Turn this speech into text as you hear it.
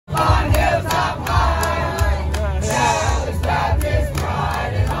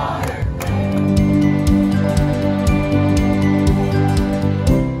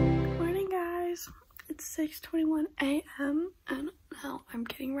a.m. and now I'm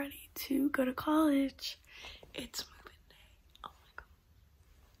getting ready to go to college. It's moving day. Oh my god.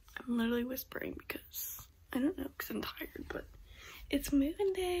 I'm literally whispering because I don't know, because I'm tired, but it's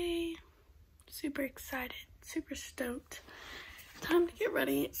moving day. Super excited, super stoked. Time to get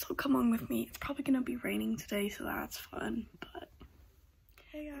ready, so come on with me. It's probably gonna be raining today, so that's fun, but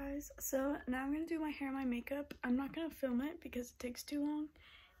hey guys, so now I'm gonna do my hair and my makeup. I'm not gonna film it because it takes too long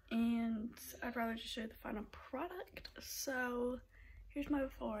and I'd rather just show you the final product. So here's my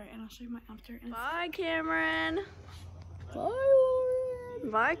before and I'll show you my after. Bye Cameron. Bye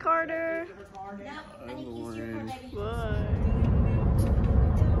Lauren. Bye Carter. Bye Lauren. Bye.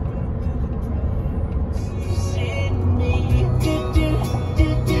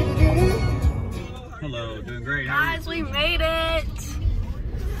 Hello, doing great. Guys, we made it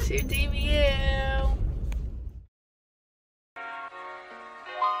to DVU.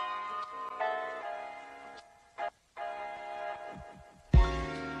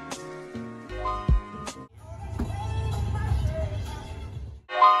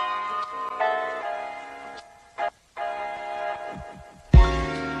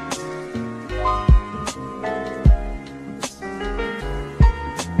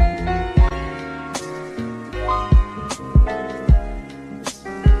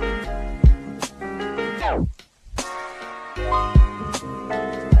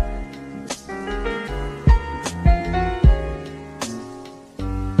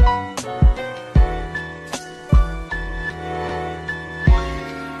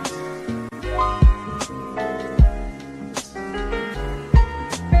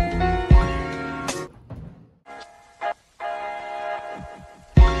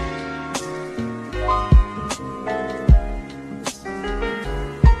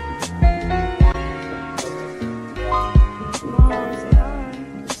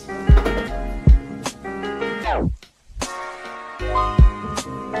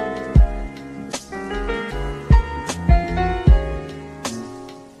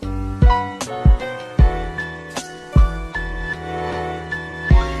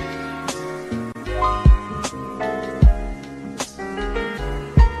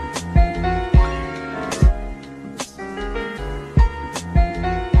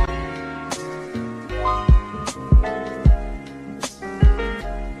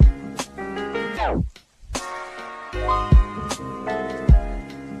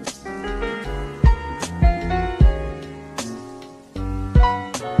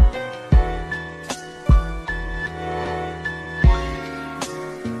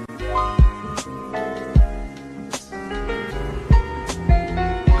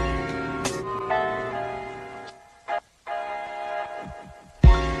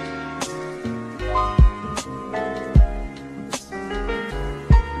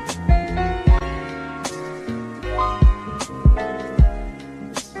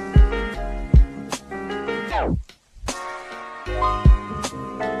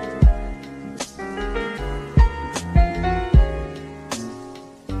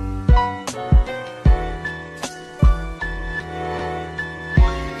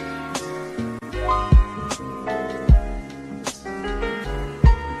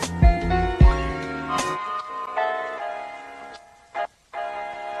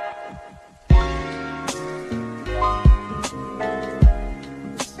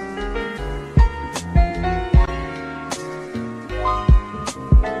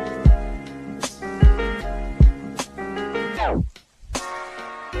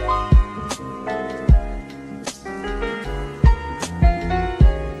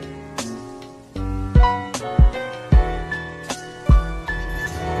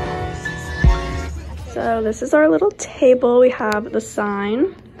 So this is our little table. We have the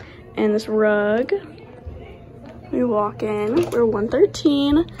sign and this rug. We walk in, we're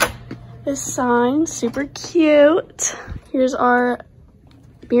 113. This sign, super cute. Here's our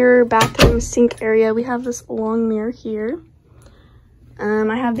mirror, bathroom, sink area. We have this long mirror here.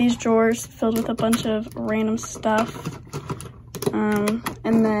 I have these drawers filled with a bunch of random stuff.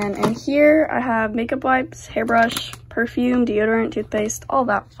 And then in here, I have makeup wipes, hairbrush, perfume, deodorant, toothpaste, all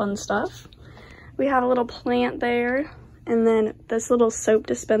that fun stuff. We have a little plant there, and then this little soap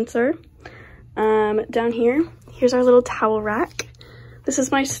dispenser. Down here, here's our little towel rack. This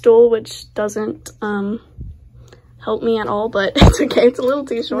is my stool, which doesn't help me at all, but it's okay, it's a little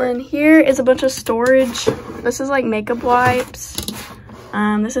too short. And then here is a bunch of storage. This is like makeup wipes.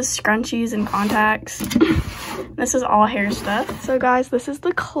 This is scrunchies and contacts. This is all hair stuff. So guys, this is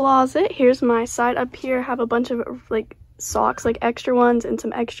the closet. Here's my side. Up here, I have a bunch of like socks, like extra ones, and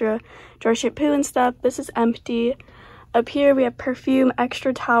some extra dry shampoo and stuff. This is empty. Up here we have perfume,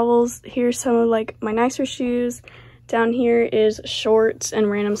 extra towels. Here's some of like my nicer shoes, Down here is shorts and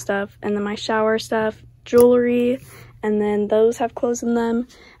random stuff, and then my shower stuff, jewelry, and then those have clothes in them.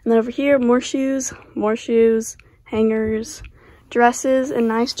 And then over here, more shoes, hangers, dresses, and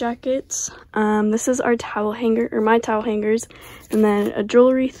nice jackets. This is our towel hanger, or my towel hangers, and then a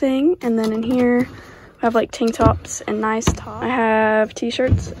jewelry thing. And then in here, I have like tank tops and nice tops. I have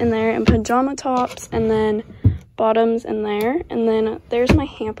t-shirts in there and pajama tops, and then bottoms in there. And then there's my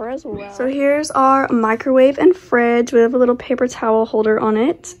hamper as well. So here's our microwave and fridge. We have a little paper towel holder on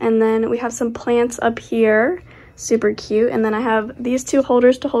it. And then we have some plants up here. Super cute. And then I have these two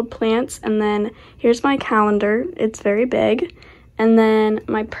holders to hold plants. And then here's my calendar. It's very big. And then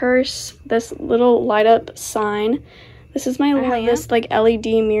my purse, this little light up sign. This is my lamp. This like LED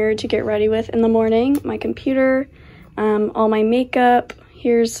mirror to get ready with in the morning. My computer, all my makeup.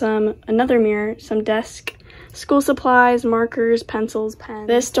 Here's another mirror, some desk, school supplies, markers, pencils, pens.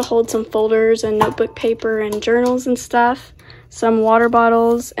 This to hold some folders and notebook paper and journals and stuff. Some water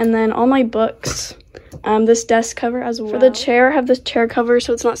bottles, and then all my books. This desk cover as well. For the chair, I have this chair cover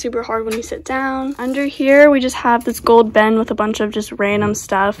so it's not super hard when you sit down. Under here, we just have this gold bin with a bunch of just random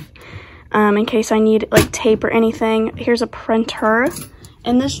stuff. In case I need like tape or anything. Here's a printer.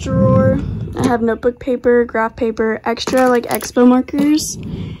 In this drawer, I have notebook paper, graph paper, extra like expo markers,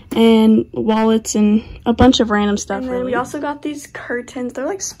 and wallets, and a bunch of random stuff. And then we also got these curtains. They're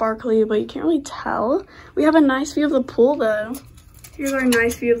like sparkly, but you can't really tell. We have a nice view of the pool though. Here's our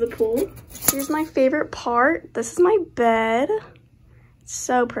nice view of the pool. Here's my favorite part. This is my bed. It's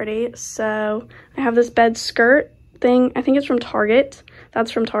so pretty. So I have this bed skirt thing. I think it's from Target.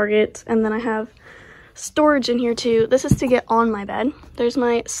 That's from Target. And then I have storage in here too. This is to get on my bed. There's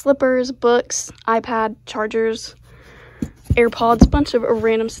my slippers, books, iPad, chargers, AirPods, a bunch of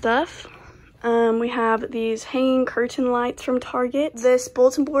random stuff. We have these hanging curtain lights from Target. This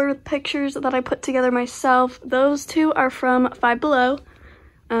bulletin board with pictures that I put together myself. Those two are from Five Below.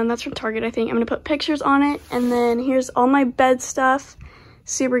 That's from Target, I think. I'm gonna put pictures on it. And then here's all my bed stuff.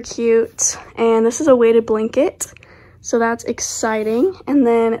 Super cute. And this is a weighted blanket. So that's exciting. And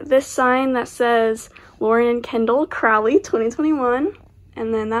then this sign that says Lauren and Kendall Crowley 2021.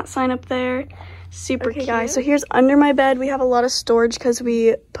 And then that sign up there. Super cute. Guys, so here's under my bed. We have a lot of storage because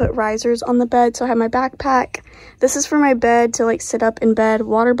we put risers on the bed. So I have my backpack. This is for my bed to like sit up in bed.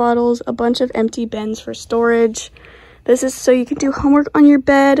 Water bottles, a bunch of empty bins for storage. This is so you can do homework on your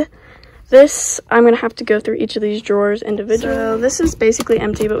bed. This, I'm gonna have to go through each of these drawers individually. So this is basically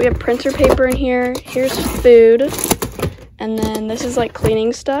empty, but we have printer paper in here. Here's food. And then this is like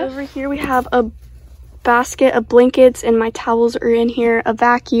cleaning stuff. Over here we have a basket of blankets, and my towels are in here, a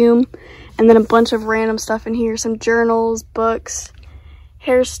vacuum, and then a bunch of random stuff in here. Some journals, books,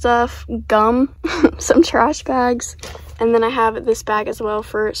 hair stuff, gum, some trash bags. And then I have this bag as well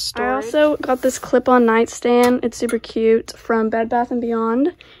for storage. I also got this clip-on nightstand. It's super cute, from Bed Bath & Beyond,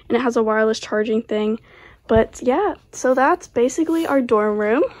 and it has a wireless charging thing. But yeah, so that's basically our dorm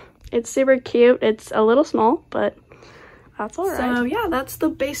room. It's super cute. It's a little small, but that's all right. So yeah, that's the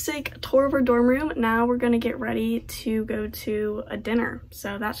basic tour of our dorm room. Now we're gonna get ready to go to a dinner,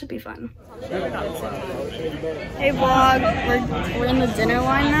 so that should be fun. Hey vlog, we're in the dinner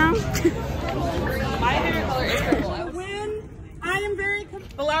line now. My favorite color is purple. When I am very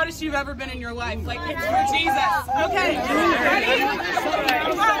the loudest you've ever been in your life, like it's for Jesus. Okay, ready?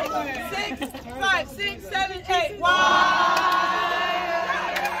 5, 6, 7, 8.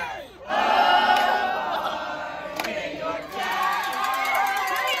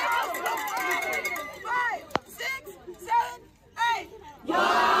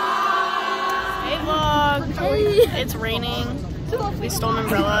 It's raining. We stole an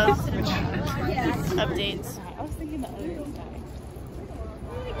umbrella. Updates. I was thinking the other side.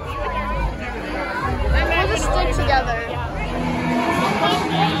 We'll just stick together.